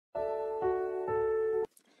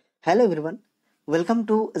Hello everyone, welcome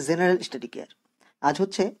to general study care. আজ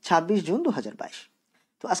হচ্ছে 26 June 2022।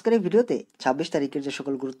 তো আজকের এই ভিডিওতে 26 তারিখের যে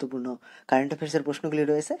সকল গুরুত্বপূর্ণ কারেন্ট অ্যাফেয়ার্সের প্রশ্নগুলি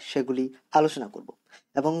রয়েছে সেগুলি আলোচনা করব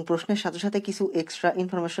এবং প্রশ্নের সাথে সাথে কিছু এক্সট্রা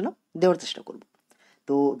ইনফরমেশনও দেওয়ার চেষ্টা করব।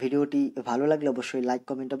 তো ভিডিওটি ভালো লাগলে অবশ্যই লাইক,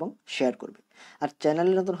 কমেন্ট এবং শেয়ার করবে। আর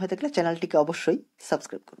চ্যানেলে নতুন হয়ে থাকলে চ্যানেলটিকে অবশ্যই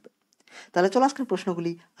সাবস্ক্রাইব করবে। তাহলে চলো আজকের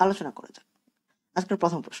প্রশ্নগুলি আলোচনা করা যাক। আজকের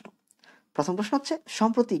প্রথম প্রশ্ন হচ্ছে,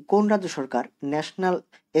 সম্প্রতি কোন রাজ্য সরকার ন্যাশনাল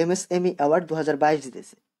এমএসএমই অ্যাওয়ার্ড 2022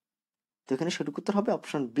 জিতেছে? তো এখানে সঠিক উত্তর হবে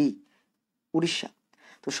অপশন বি, উড়িষ্যা।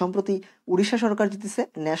 তো সম্প্রতি উড়িষ্যা সরকার জিতেছে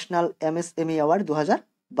ন্যাশনাল এমএসএমই অ্যাওয়ার্ড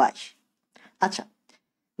 2022। আচ্ছা,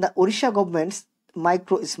 the Odisha governments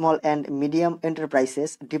micro small and medium enterprises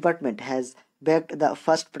department has bagged the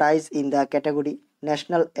first prize in the category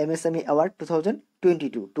National MSME Award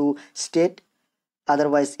 2022 to state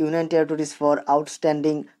otherwise Union Territories for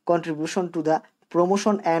outstanding contribution to the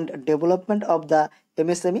promotion and development of the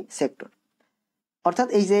MSME sector। অর্থাৎ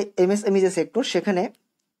এই যে MSME যে sector, সেখানে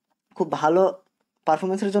খুব ভালো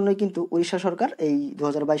পারফরমেন্সের জন্যই কিন্তু উড়িষ্যা সরকার এই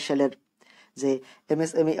 2022 সালের যে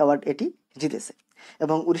এমএসএমই অ্যাওয়ার্ড এটি জিতেছে।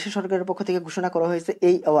 এবং উড়িষ্যা সরকারের পক্ষ থেকে ঘোষণা করা হয়েছে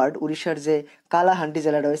এই অ্যাওয়ার্ড উড়িষ্যার যে কালাহান্ডি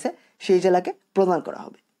জেলা রয়েছে সেই জেলাকে প্রদান করা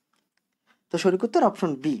হবে। তো সঠিক উত্তর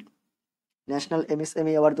option B, national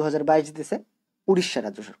MSME award 2022 জিতেছে উড়িষ্যা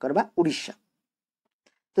রাজ্য সরকার বা উড়িষ্যা।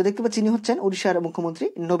 তো দেখতে পাচ্ছি ইনি হচ্ছেন উড়িষ্যার মুখ্যমন্ত্রী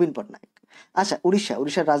নবীন পটনায়ক। আচ্ছা,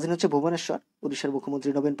 উড়িষ্যার রাজধানী হচ্ছে ভুবনেশ্বর। উড়িষ্যার মুখ্যমন্ত্রী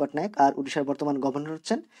নবীন পটনায়ক আর উড়িষ্যার বর্তমান গভর্নর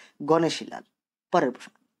হচ্ছেন গণেশী লাল।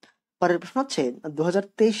 পরের প্রশ্ন হচ্ছে,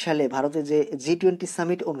 2023 সালে ভারতে যে G20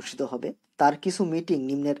 সামিট অনুষ্ঠিত হবে তার কিছু মিটিং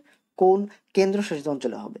নিম্নের কোন কেন্দ্রশাসিত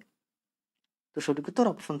অঞ্চলে হবে? তো সঠিক উত্তর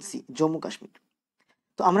অপশন সি, জম্মু কাশ্মীর।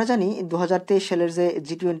 তো আমরা জানি 2023 সালের যে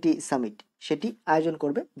G20 সামিট সেটি আয়োজন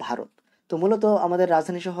করবে ভারত। তো মূলত আমাদের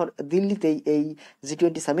রাজধানী শহর দিল্লিতেই এই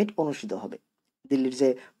G20 সামিট অনুষ্ঠিত হবে, দিল্লির যে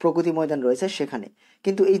প্রগতি ময়দান রয়েছে সেখানে।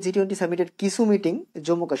 কিন্তু এই G20 সামিটের কিছু মিটিং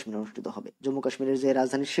জম্মু কাশ্মীরে অনুষ্ঠিত হবে, জম্মু কাশ্মীরের যে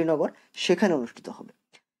রাজধানী শ্রীনগর সেখানে অনুষ্ঠিত হবে।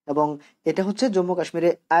 এবং এটা হচ্ছে জম্মু কাশ্মীরে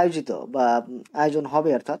আয়োজিত বা আয়োজন হবে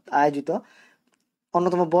অর্থাৎ আয়োজিত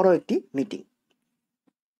অন্যতম বড় একটি মিটিং।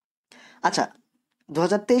 আচ্ছা,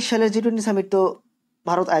 2023 সালের G20 সামিট তো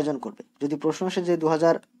ভারত আয়োজন করবে। যদি প্রশ্ন আসে যে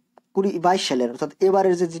 2022 সালের অর্থাৎ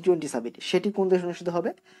এবারের যে G20 সামিট সেটি কোন দেশে অনুষ্ঠিত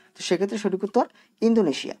হবে, তো সেক্ষেত্রে সঠিক উত্তর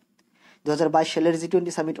ইন্দোনেশিয়া। 2022 সালের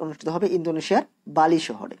G20 সামিট অনুষ্ঠিত হবে ইন্দোনেশিয়ার বালি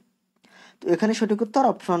শহরে। তো এখানে সঠিক উত্তর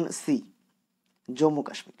অপশন সি, জম্মু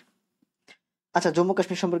কাশ্মীর। আচ্ছা, জম্মু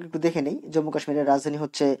কাশ্মীর সম্পর্কে একটু দেখে নেই। জম্মু কাশ্মীরের রাজধানী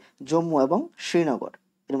হচ্ছে জম্মু এবং শ্রীনগর।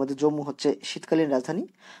 এর মধ্যে জম্মু হচ্ছে শীতকালীন রাজধানী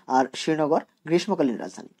আর শ্রীনগর গ্রীষ্মকালীন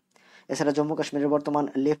রাজধানী। এছাড়া জম্মু কাশ্মীরের বর্তমান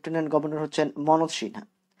লেফটেন্যান্ট গভর্নর হচ্ছেন মনোজ সিনহা।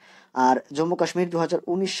 আর জম্মু কাশ্মীর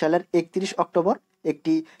 2019 সালের 31 অক্টোবর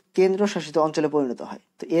একটি কেন্দ্রশাসিত অঞ্চলে পরিণত হয়।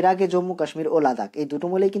 তো এর আগে জম্মু কাশ্মীর ও লাদাখ এই দুটো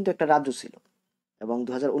মিলেই কিন্তু একটা রাজ্য ছিল, এবং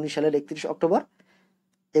 2019 সালের 31 অক্টোবর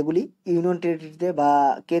এগুলি ইউনিয়ন টেরিটরিতে বা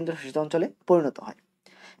কেন্দ্রশাসিত অঞ্চলে পরিণত হয়।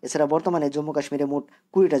 এছাড়া বর্তমানে জম্মু কাশ্মীরে মোট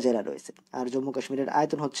 20টা জেলা রয়েছে আর জম্মু কাশ্মীরের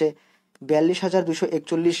আয়তন হচ্ছে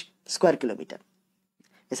 42,241 স্কোয়ার কিলোমিটার।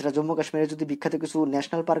 এছাড়া জম্মু কাশ্মীরে যদি বিখ্যাত কিছু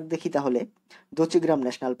ন্যাশনাল পার্ক দেখি তাহলে দচিগ্রাম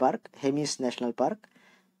national park, Hemis national park,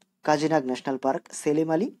 কাজিনাগ national park, Selim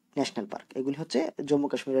Ali national park, এগুলি হচ্ছে জম্মু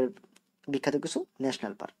কাশ্মীরের বিখ্যাত কিছু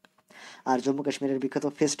ন্যাশনাল পার্ক। আর জম্মু কাশ্মীরের বিখ্যাত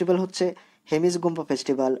ফেস্টিভ্যাল হচ্ছে হেমিস গুম্পা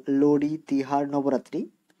ফেস্টিভ্যাল, লোডি, তিহার, নবরাত্রি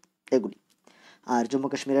এগুলি। আর জম্মু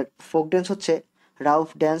কাশ্মীরের ফোক ড্যান্স হচ্ছে রাউফ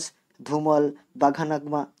ড্যান্স, ধুমল,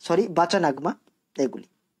 বাচা নাগমা এগুলি।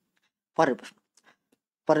 পরের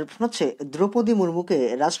প্রশ্ন হচ্ছে, দ্রৌপদী মুর্মুকে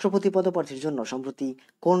রাষ্ট্রপতি পদপ্রার্থীর জন্য সম্প্রতি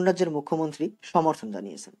কোন রাজ্যের মুখ্যমন্ত্রী সমর্থন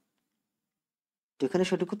জানিয়েছেন? তো এখানে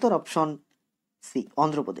সঠিক উত্তর অপশন সি,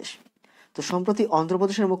 অন্ধ্রপ্রদেশ। তো সম্প্রতি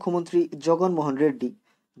অন্ধ্রপ্রদেশের মুখ্যমন্ত্রী জগনমোহন রেড্ডি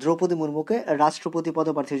দ্রৌপদী মুর্মুকে রাষ্ট্রপতি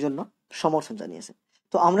পদপ্রার্থীর জন্য সমর্থন জানিয়েছেন।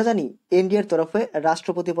 তো আমরা জানি এনডিএর তরফে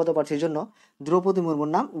রাষ্ট্রপতি পদপ্রার্থীর জন্য দ্রৌপদী মুর্মুর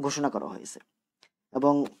নাম ঘোষণা করা হয়েছে,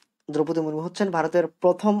 এবং দ্রৌপদী মুর্মু হচ্ছেন ভারতের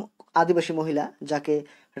প্রথম আদিবাসী মহিলা যাকে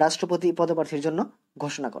রাষ্ট্রপতি পদপ্রার্থীর জন্য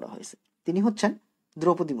ঘোষণা করা হয়েছে। তিনি হচ্ছেন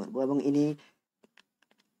দ্রৌপদী মুর্মু এবং ইনি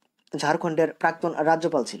ঝাড়খণ্ডের প্রাক্তন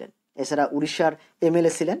রাজ্যপাল ছিলেন। এছাড়া উড়িষ্যার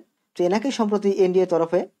এমএলএ ছিলেন। তো এনাকেই সম্প্রতি এনডিএ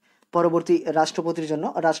তরফে পরবর্তী রাষ্ট্রপতির জন্য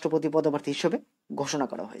রাষ্ট্রপতি পদপ্রার্থী হিসেবে ঘোষণা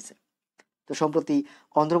করা হয়েছে। তো সম্প্রতি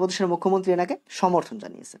অন্ধ্রপ্রদেশের মুখ্যমন্ত্রী এনাকে সমর্থন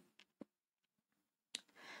জানিয়েছেন।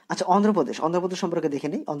 আচ্ছা, অন্ধ্রপ্রদেশ সম্পর্কে দেখে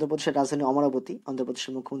নেই। অন্ধ্রপ্রদেশের রাজধানী অমরাবতী।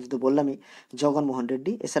 অন্ধ্রপ্রদেশের মুখ্যমন্ত্রী তো বললামই, জগনমোহন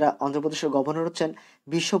রেড্ডি। এছাড়া অন্ধ্রপ্রদেশের গভর্নর হচ্ছেন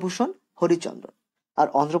বিশ্বভূষণ হরিচন্দ্র। আর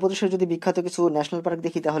অন্ধ্রপ্রদেশের যদি বিখ্যাত কিছু ন্যাশনাল পার্ক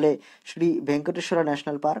দেখি তাহলে Shri Venkateswara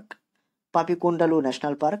national park, পাপিকোন্ডালু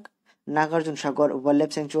national park, Nagarjuna সাগর ওয়াইল্ড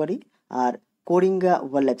লাইফ স্যাংচুয়ারি আর কোরিঙ্গা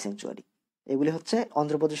ওয়াইল্ড লাইফ স্যাংচুয়ারি, এগুলি হচ্ছে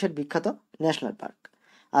অন্ধ্রপ্রদেশের বিখ্যাত ন্যাশনাল পার্ক।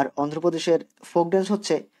 আর অন্ধ্রপ্রদেশের ফোক ড্যান্স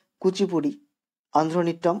হচ্ছে কুচিপুড়ি, অন্ধ্র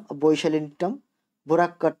নৃত্যম, বৈশালী নৃত্যম,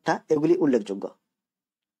 বোরাক্কাট্টা এগুলি উল্লেখযোগ্য।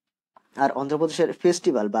 আর অন্ধ্রপ্রদেশের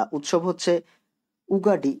ফেস্টিভ্যাল বা উৎসব হচ্ছে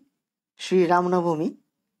উগাডি, শ্রী রামনবমী,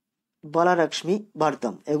 বলালক্ষ্মী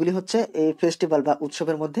ভারতম, এগুলি হচ্ছে এই ফেস্টিভ্যাল বা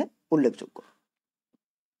উৎসবের মধ্যে উল্লেখযোগ্য।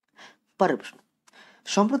 পরের প্রশ্ন,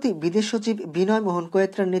 সম্প্রতি বিদেশ সচিব বিনয় মোহন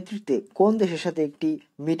কোয়েত্রার নেতৃত্বে কোন দেশের সাথে একটি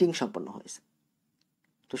মিটিং সম্পন্ন হয়েছে?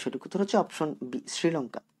 তো সঠিক উত্তর হচ্ছে অপশন বি,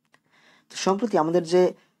 শ্রীলঙ্কা। তো সম্প্রতি আমাদের যে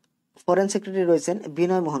ফরেন সেক্রেটারি রয়েছেন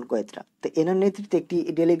বিনয় মোহন কোয়েত্রা, তো এনার নেতৃত্বে একটি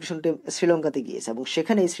ডেলিগেশন টিম শ্রীলঙ্কাতে গিয়েছে এবং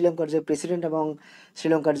সেখানে শ্রীলঙ্কার যে প্রেসিডেন্ট এবং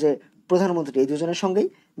শ্রীলঙ্কার যে প্রধানমন্ত্রী এই দুজনের সঙ্গেই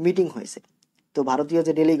মিটিং হয়েছে। তো ভারতীয়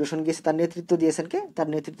যে ডেলিগেশন গিয়েছে তার নেতৃত্ব দিয়েছেন কে? তার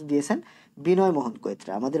নেতৃত্ব দিয়েছেন বিনয় মোহন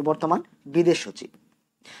কোয়েত্রা, আমাদের বর্তমান বিদেশ সচিব।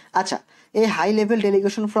 আচ্ছা, a high level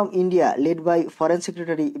delegation from India led by Foreign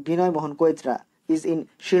Secretary Binoy Mohan Koitra is in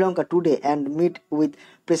Sri Lanka today and meet with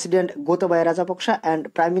President Gotabaya Rajapaksa and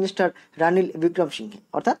Prime Minister Ranil Wickremesinghe।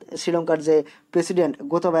 অর্থাৎ শ্রীলঙ্কার যে প্রেসিডেন্ট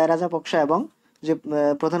গোতাবায়া রাজাপক্সা এবং যে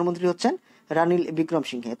প্রধানমন্ত্রী হচ্ছেন রানিল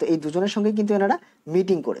বিক্রমসিংহে, তো এই দুজনের সঙ্গে কিন্তু এনারা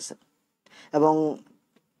মিটিং করেছেন। এবং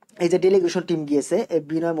এই যে ডেলিগেশন টিম গিয়েছে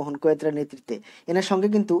বিনয় মোহন কোয়েত্রার নেতৃত্বে, এনার সঙ্গে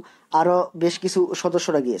কিন্তু আরো বেশ কিছু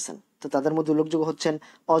সদস্যরা গিয়েছেন। তো তাদের মধ্যে উল্লেখযোগ্য হচ্ছেন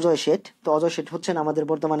অজয় শেঠ। তো অজয় শেঠ হচ্ছেন আমাদের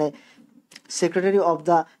বর্তমানে secretary of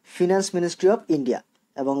the finance ministry of India,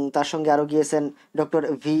 এবং তার সঙ্গে আরো গিয়েছেন ডক্টর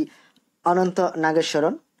ভি অনন্ত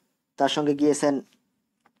নাগেশ্বরন, তার সঙ্গে গিয়েছেন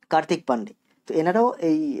কার্তিক পান্ডে। তো এনারাও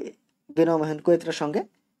এই বিনয় মোহন কোয়েত্রার সঙ্গে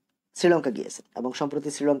শ্রীলঙ্কা গিয়েছেন এবং সম্প্রতি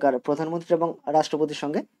শ্রীলঙ্কার প্রধানমন্ত্রী এবং রাষ্ট্রপতির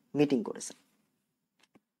সঙ্গে মিটিং করেছেন।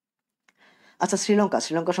 আচ্ছা,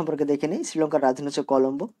 শ্রীলঙ্কা সম্পর্কে দেখে নেই। শ্রীলঙ্কার রাজধানী হচ্ছে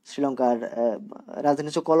কলম্বো। শ্রীলঙ্কার রাজধানী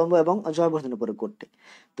হচ্ছে কলম্বো এবং জয়বর্ধনেপুরে কোট্টে।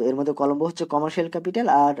 তো এর মধ্যে কলম্বো হচ্ছে কমার্শিয়াল ক্যাপিটাল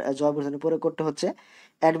আর জয়বর্ধনেপুরে কোট্টে হচ্ছে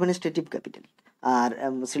অ্যাডমিনিস্ট্রেটিভ ক্যাপিটাল। আর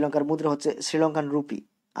শ্রীলঙ্কার মুদ্রা হচ্ছে শ্রীলঙ্কান রুপি।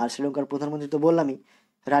 আর শ্রীলঙ্কার প্রধানমন্ত্রী তো বললামই,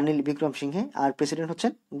 রানিল বিক্রমসিংহে, আর প্রেসিডেন্ট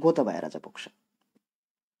হচ্ছেন গোতাবায়া রাজাপক্সা।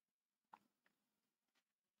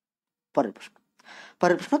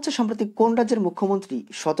 পরের প্রশ্ন হচ্ছে, সম্প্রতি কোন রাজ্যের মুখ্যমন্ত্রী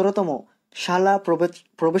 17তম শালা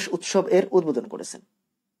প্রবেশ উৎসব এর উদ্বোধন করেছেন?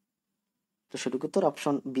 তো সঠিক উত্তর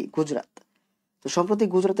অপশন বি, গুজরাট। তো সম্প্রতি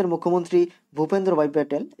গুজরাটের মুখ্যমন্ত্রী ভূপেন্দ্র ভাই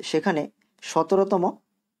প্যাটেল সেখানে 17তম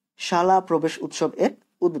শালা প্রবেশ উৎসব এর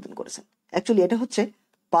উদ্বোধন করেছেন। অ্যাকচুয়ালি এটা হচ্ছে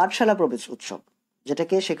পাঠশালা প্রবেশ উৎসব,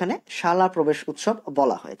 যেটাকে সেখানে শালা প্রবেশ উৎসব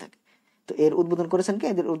বলা হয়ে থাকে। তো এর উদ্বোধন করেছেন কে?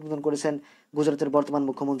 এদের উদ্বোধন করেছেন গুজরাটের বর্তমান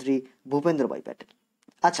মুখ্যমন্ত্রী ভূপেন্দ্র ভাই প্যাটেল।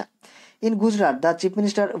 আচ্ছা, in Gujarat, the Chief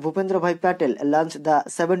Minister Bhupendra Bhai Patel launched the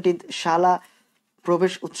 17th Shala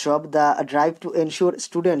Pravesh Utsav, the drive to ensure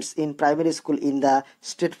students in primary school in the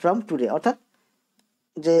state from today। অর্থাৎ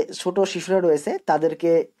যে ছোট শিশুরা রয়েছে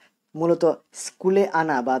তাদেরকে মূলত স্কুলে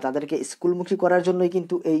আনা বা তাদেরকে স্কুলমুখী করার জন্যই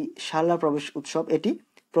কিন্তু এই শালা প্রবেশ উৎসব এটি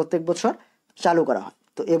প্রত্যেক বছর চালু করা হয়।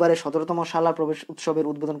 তো এবারে 17তম শালা প্রবেশ উৎসবের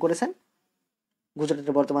উদ্বোধন করেছেন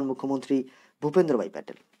গুজরাটের বর্তমান মুখ্যমন্ত্রী ভূপেন্দ্র ভাই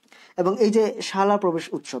প্যাটেল। এবং এই যে শালা প্রবেশ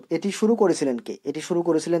উৎসব এটি শুরু করেছিলেন কে? এটি শুরু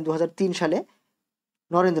করেছিলেন 2003 সালে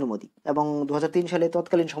নরেন্দ্র মোদী, এবং 2003 সালে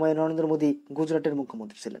তৎকালীন সময়ে নরেন্দ্র মোদী গুজরাটের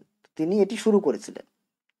মুখ্যমন্ত্রী ছিলেন, তিনি এটি শুরু করেছিলেন।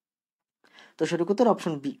 তো সঠিক উত্তর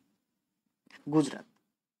অপশন বি, গুজরাট।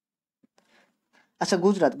 আচ্ছা,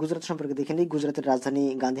 গুজরাট সম্পর্কে দেখে নিই। গুজরাটের রাজধানী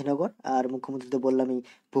গান্ধীনগর, আর মুখ্যমন্ত্রী তো বললামই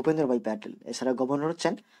ভূপেন্দ্র ভাই প্যাটেল। এছাড়া গভর্নর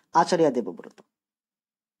হচ্ছেন আচার্য দেবব্রত।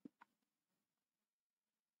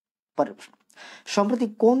 পরের প্রশ্ন, সম্প্রতি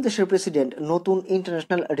কোন দেশের প্রেসিডেন্ট নতুন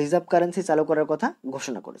ইন্টারন্যাশনাল রিজার্ভ কারেন্সি চালু করার কথা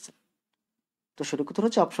ঘোষণা করেছে? তো সঠিক উত্তর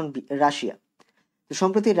হচ্ছে অপশন বি, রাশিয়া। তো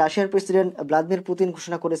সম্প্রতি রাশিয়ার প্রেসিডেন্ট ভ্লাদিমির পুতিন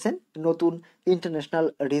ঘোষণা করেছেন নতুন ইন্টারন্যাশনাল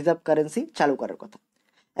রিজার্ভ কারেন্সি চালু করার কথা।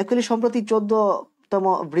 অ্যাকচুয়ালি সম্প্রতি 14তম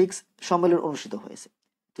ব্রিক্স সম্মেলন অনুষ্ঠিত হয়েছে।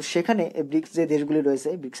 তো সেখানে ব্রিক্স যে দেশগুলি রয়েছে,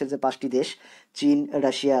 ব্রিক্সের যে 5টি দেশ, চীন,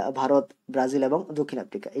 রাশিয়া, ভারত, ব্রাজিল এবং দক্ষিণ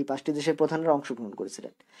আফ্রিকা, এই 5টি দেশের প্রধানরা অংশগ্রহণ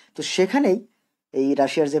করেছিলেন। তো সেখানেই এই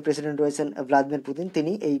রাশিয়ার যে প্রেসিডেন্ট রয়েছেন ভ্লাদিমির পুতিন,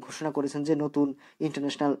 তিনি এই ঘোষণা করেছেন যে নতুন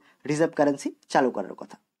ইন্টারন্যাশনাল রিজার্ভ কারেন্সি চালু করার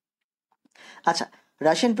কথা। আচ্ছা,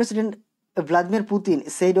 Russian President Vladimir Putin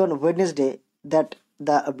said on Wednesday that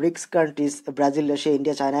the BRICS countries, Brazil, Russia,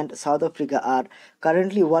 India, China, and South Africa, are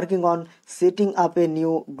currently working on setting up a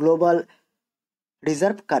new global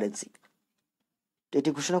reserve currency। এটি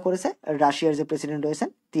ঘোষণা করেছে রাশিয়ার যে president রয়েছেন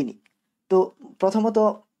তিনি। তো প্রথমত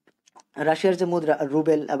রাশিয়ার যে মুদ্রা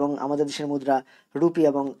রুবেল, এবং আমাদের দেশের মুদ্রা রুপি,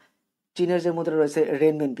 এবং চীনের যে মুদ্রা রয়েছে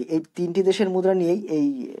রেনমিনপি, এই 3টি দেশের মুদ্রা নিয়েই এই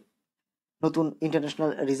নতুন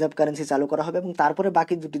ইন্টারন্যাশনাল রিজার্ভ কারেন্সি চালু করা হবে, এবং তারপরে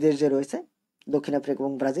বাকি 2টি দেশ যে রয়েছে দক্ষিণ আফ্রিকা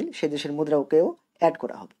এবং ব্রাজিল, সেই দেশের মুদ্রাকেও অ্যাড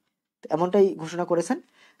করা হবে। তো এমনটাই ঘোষণা করেছেন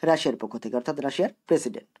রাশিয়ার পক্ষ থেকে, অর্থাৎ রাশিয়ার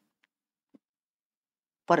প্রেসিডেন্ট।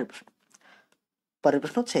 পরের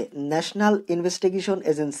প্রশ্ন হচ্ছে, ন্যাশনাল ইনভেস্টিগেশন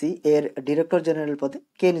এজেন্সি এর ডিরেক্টর জেনারেল পদে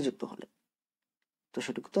কে নিযুক্ত হলেন? তো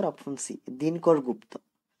সঠিক উত্তর অপশন সি, দিনকর গুপ্ত।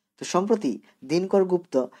 তো সম্প্রতি দিনকর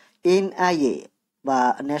গুপ্ত এনআইএ বা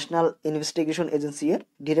ন্যাশনাল ইনভেস্টিগেশন এজেন্সি এর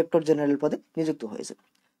ডিরেক্টর জেনারেল পদে নিযুক্ত হয়েছে।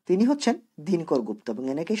 তিনি হচ্ছেন দিনকর গুপ্ত এবং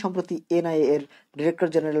এনাকেই সম্প্রতি এনআইএ এর ডিরেক্টর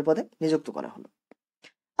জেনারেল পদে নিযুক্ত করা হলো।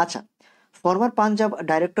 আচ্ছা, former Punjab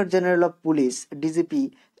director general of police DGP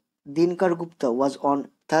Dinkar Gupta was on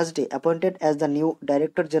Thursday appointed as the new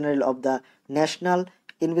Director General of the National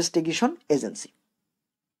Investigation Agency.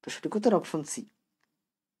 তো সঠিক উত্তর অপশন সি,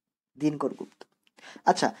 দিনকর গুপ্ত।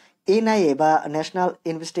 আচ্ছা, এনআইএ বা ন্যাশনাল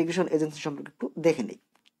ইনভেস্টিগেশন এজেন্সি সম্পর্কে একটু দেখে নেই।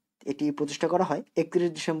 এটি প্রতিষ্ঠা করা হয়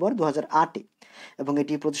 31 ডিসেম্বর 2008-এ এবং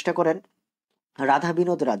এটি প্রতিষ্ঠা করেন রাধা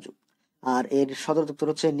বিনোদ রাজু। আর এর সদর দপ্তর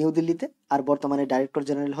হচ্ছে নিউ দিল্লিতে, আর বর্তমানে ডাইরেক্টর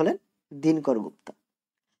জেনারেল হলেন দিনকর গুপ্তা।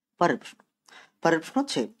 পরের প্রশ্ন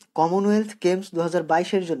হচ্ছে কমনওয়েলথ গেমস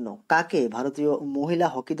 2022-এর জন্য কাকে ভারতীয় মহিলা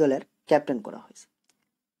হকি দলের ক্যাপ্টেন করা হয়েছে?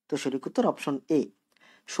 তো সঠিক উত্তর অপশন এ,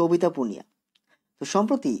 সবিতা পুনিয়া। তো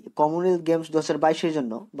সম্প্রতি কমনওয়েলথ গেমস 2022-এর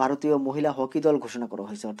জন্য ভারতীয় মহিলা হকি দল ঘোষণা করা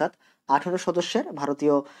হয়েছে, অর্থাৎ 18 সদস্যের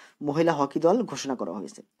ভারতীয় মহিলা হকি দল ঘোষণা করা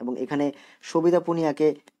হয়েছে এবং এখানে সবিতা পুনিয়াকে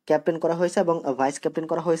ক্যাপ্টেন করা হয়েছে এবং ভাইস ক্যাপ্টেন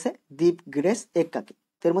করা হয়েছে দীপ গ্রেস এক্কাকে।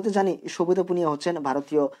 এর মধ্যে জানি সবিতা পুনিয়া হচ্ছেন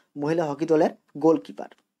ভারতীয় মহিলা হকি দলের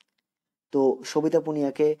গোলকিপার। তো সবিতা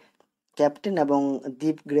পুনিয়াকে ক্যাপ্টেন এবং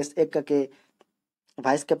দীপ গ্রেস এক্কাকে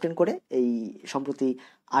ভাইস ক্যাপ্টেন করে এই সম্প্রতি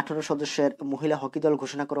 18 সদস্যের মহিলা হকি দল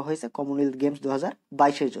ঘোষণা করা হয়েছে কমনওয়েলথ গেমস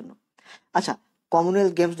 2022-এর জন্য। আচ্ছা,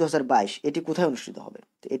 কমনওয়েলথ গেমস 2022 এটি কোথায় অনুষ্ঠিত হবে?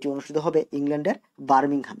 তো এটি অনুষ্ঠিত হবে ইংল্যান্ডের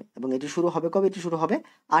বার্মিংহামে এবং এটি শুরু হবে কবে? এটি শুরু হবে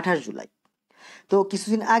 28 জুলাই। তো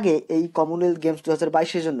কিছুদিন আগে এই কমনওয়েলথ গেমস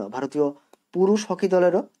 2022-এর জন্য ভারতীয় পুরুষ হকি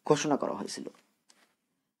দলেরও ঘোষণা করা হয়েছিল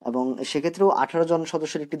এবং সেক্ষেত্রেও 18 জন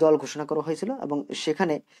সদস্যের একটি দল ঘোষণা করা হয়েছিল এবং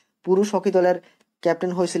সেখানে পুরুষ হকি দলের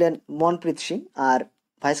ক্যাপ্টেন হয়েছিলেন মনপ্রীত সিং আর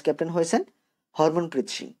ভাইস ক্যাপ্টেন হয়েছেন হরমনপ্রীত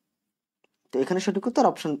সিং। তো এখানে সঠিক উত্তর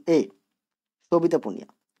অপশন এ, সবিতা পুনিয়া।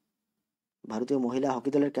 ভারতীয় মহিলা হকি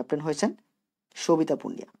দলের ক্যাপ্টেন হয়েছেন সবিতা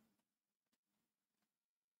পুনিয়া।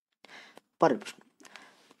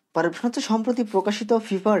 পরের প্রশ্ন হচ্ছে সম্প্রতি প্রকাশিত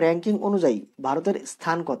ফিফা র্যাঙ্কিং অনুযায়ী ভারতের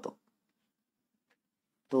স্থান কত?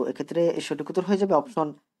 তো এক্ষেত্রে সঠিক উত্তর হয়ে যাবে অপশন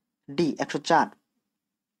ডি, 104।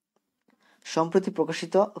 সম্প্রতি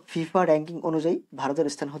প্রকাশিত ফিফা র্যাঙ্কিং অনুযায়ী ভারতের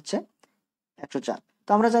স্থান হচ্ছে 104। তো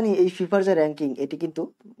আমরা জানি এই ফিফার যে র্যাঙ্কিং এটি কিন্তু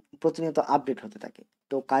প্রতিনিয়ত আপডেট হতে থাকে।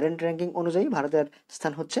 তো কারেন্ট র্যাঙ্কিং অনুযায়ী ভারতের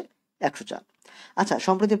স্থান হচ্ছে 104। আচ্ছা,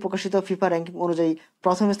 সম্প্রতি প্রকাশিত ফিফা র্যাঙ্কিং অনুযায়ী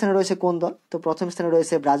প্রথম স্থানে রয়েছে কোন দল? তো প্রথম স্থানে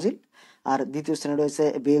রয়েছে ব্রাজিল, আর দ্বিতীয় স্থানে রয়েছে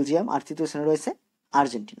বেলজিয়াম, আর তৃতীয় স্থানে রয়েছে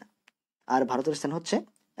আর্জেন্টিনা। আর ভারতের স্থান হচ্ছে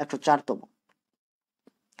 104তম।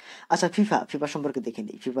 আচ্ছা, ফিফা সম্পর্কে দেখে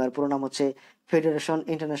নিই। ফিফার পুরো নাম হচ্ছে federation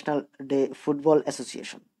international day football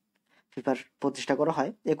association. ফিফার প্রতিষ্ঠা করা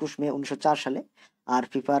হয় 21 মে 1904 সালে। আর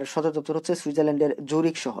ফিফার সদর দপ্তর হচ্ছে সুইজারল্যান্ডের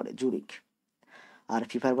জুরিক শহরে, জুরিক। আর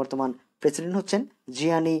ফিফার বর্তমান প্রেসিডেন্ট হচ্ছেন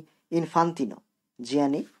জিয়ানি ইনফান্তিনো।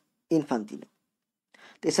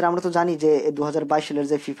 তো এছাড়া আমরা তো জানি যে 2022 সালের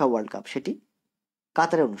যে ফিফা ওয়ার্ল্ড কাপ সেটি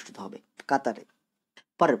কাতারে অনুষ্ঠিত হবে, কাতারে।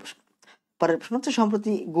 পরের প্রশ্ন হচ্ছে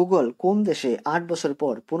সম্প্রতি গুগল কোন দেশে 8 বছর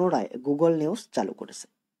পর পুনরায় গুগল নিউজ চালু করেছে?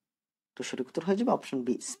 তো সঠিক উত্তর হয়ে যাবে অপশন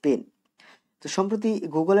বি, স্পেন। তো সম্প্রতি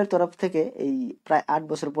গুগলের তরফ থেকে এই প্রায় 8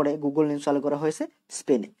 বছর পরে গুগল নিউজ চালু করা হয়েছে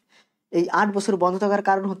স্পেনে। এই 8 বছর বন্ধ থাকার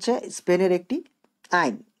কারণ হচ্ছে স্পেনের একটি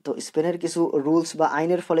আইন। তো স্পেনের কিছু রুলস বা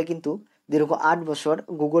আইনের ফলে কিন্তু দীর্ঘ 8 বছর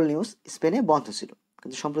গুগল নিউজ স্পেনে বন্ধ ছিল,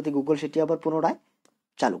 কিন্তু সম্প্রতি গুগল সেটি আবার পুনরায়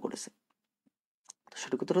চালু করেছে।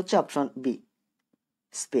 সঠিক উত্তর হচ্ছে অপশন বি,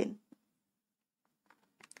 স্পেন।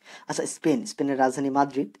 আচ্ছা, স্পেনের রাজধানী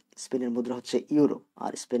মাদ্রিদ, স্পেনের মুদ্রা হচ্ছে ইউরো,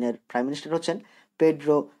 আর স্পেনের প্রাইম মিনিস্টার হচ্ছেন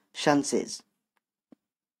পেড্রো সানচেজ।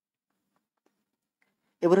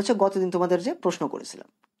 এবার হচ্ছে গতদিন তোমাদের যে প্রশ্ন করেছিলাম,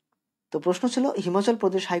 তো প্রশ্ন ছিল হিমাচল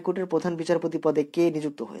প্রদেশ হাইকোর্টের প্রধান বিচারপতি পদে কে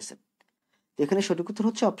নিযুক্ত হয়েছে? এখানে সঠিক উত্তর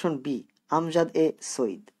হচ্ছে অপশন বি, আমজাদ এ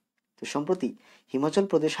সঈদ। তো সম্প্রতি হিমাচল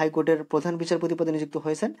প্রদেশ হাইকোর্টের প্রধান বিচারপতি পদে নিযুক্ত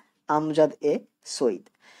হয়েছেন আমজাদ এ সঈদ।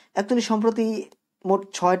 অ্যাকচুয়ালি সম্প্রতি মোট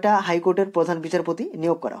 6টা হাইকোর্টের প্রধান বিচারপতি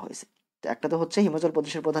নিয়োগ করা হয়েছে। তো একটা তো হচ্ছে হিমাচল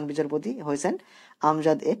প্রদেশের প্রধান বিচারপতি হয়েছেন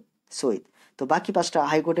আমজাদ এ সঈদ। তো বাকি 5টা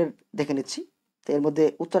হাইকোর্টের দেখে নিচ্ছি। তো এর মধ্যে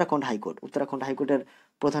উত্তরাখণ্ড হাইকোর্টের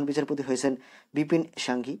প্রধান বিচারপতি হয়েছেন বিপিন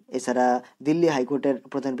সাংঘি। এছাড়া দিল্লি হাইকোর্টের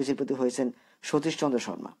প্রধান বিচারপতি হয়েছেন সতীশ চন্দ্র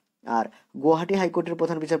শর্মা। আর গুয়াহাটি হাইকোর্টের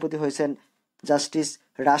প্রধান বিচারপতি হয়েছেন জাস্টিস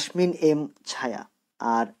রাশমিন এম ছায়া।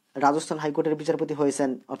 আর রাজস্থান হাইকোর্টের বিচারপতি হয়েছেন,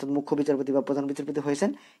 অর্থাৎ মুখ্য বিচারপতি বা প্রধান বিচারপতি হয়েছেন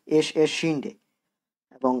এস এ শিন্ডে।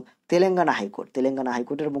 এবং তেলেঙ্গানা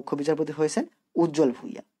হাইকোর্টের মুখ্য বিচারপতি হয়েছেন উজ্জ্বল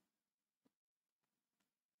ভুইয়া।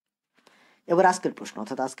 এবার আজকের প্রশ্ন,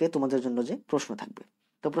 অর্থাৎ আজকে তোমাদের জন্য যে প্রশ্ন থাকবে,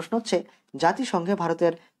 তো প্রশ্ন হচ্ছে জাতিসংঘে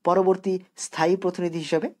ভারতের পরবর্তী স্থায়ী প্রতিনিধি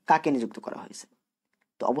হিসেবে কাকে নিযুক্ত করা হয়েছে?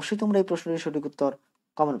 তো অবশ্যই তোমরা এই প্রশ্নের সঠিক উত্তর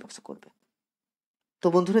কমেন্ট বক্সে করবে। তো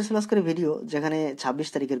বন্ধুরা, ছিল আজকের ভিডিও যেখানে 26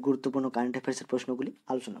 তারিখের গুরুত্বপূর্ণ কারেন্ট অ্যাফেয়ার্সের প্রশ্নগুলি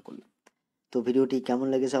আলোচনা করলাম। তো ভিডিওটি কেমন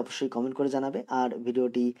লেগেছে অবশ্যই কমেন্ট করে জানাবে, আর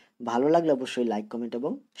ভিডিওটি ভালো লাগলে অবশ্যই লাইক, কমেন্ট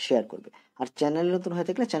এবং শেয়ার করবে। আর চ্যানেলে নতুন হয়ে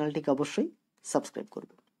থাকলে চ্যানেলটিকে অবশ্যই সাবস্ক্রাইব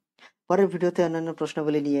করবে। পরের ভিডিওতে অন্যান্য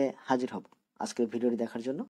প্রশ্নাবলী নিয়ে হাজির হব। আজকের ভিডিওটি দেখার জন্য